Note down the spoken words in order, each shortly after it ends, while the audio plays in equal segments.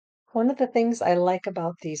One of the things I like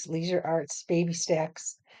about these Leisure Arts baby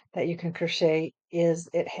stacks that you can crochet is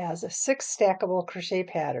it has 6 stackable crochet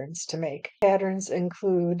patterns to make. Patterns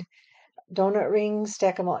include donut rings,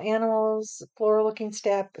 stackable animals, floral looking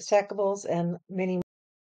stackables, and many more.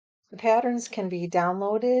 The patterns can be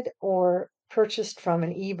downloaded or purchased from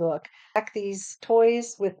an ebook. Stack these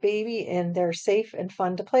toys with baby and they're safe and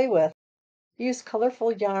fun to play with. Use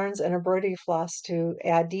colorful yarns and embroidery floss to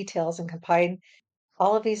add details and combine.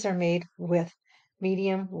 All of these are made with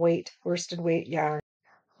medium weight worsted weight yarn.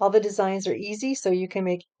 All the designs are easy, so you can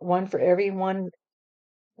make one for every one.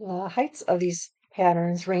 Heights of these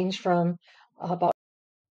patterns range from about.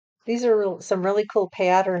 These are some really cool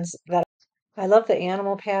patterns that I love the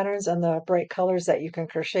animal patterns and the bright colors that you can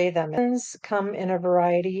crochet them in. Patterns come in a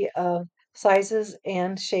variety of sizes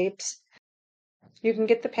and shapes. You can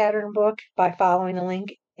get the pattern book by following the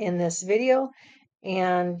link in this video,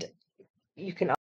 and you can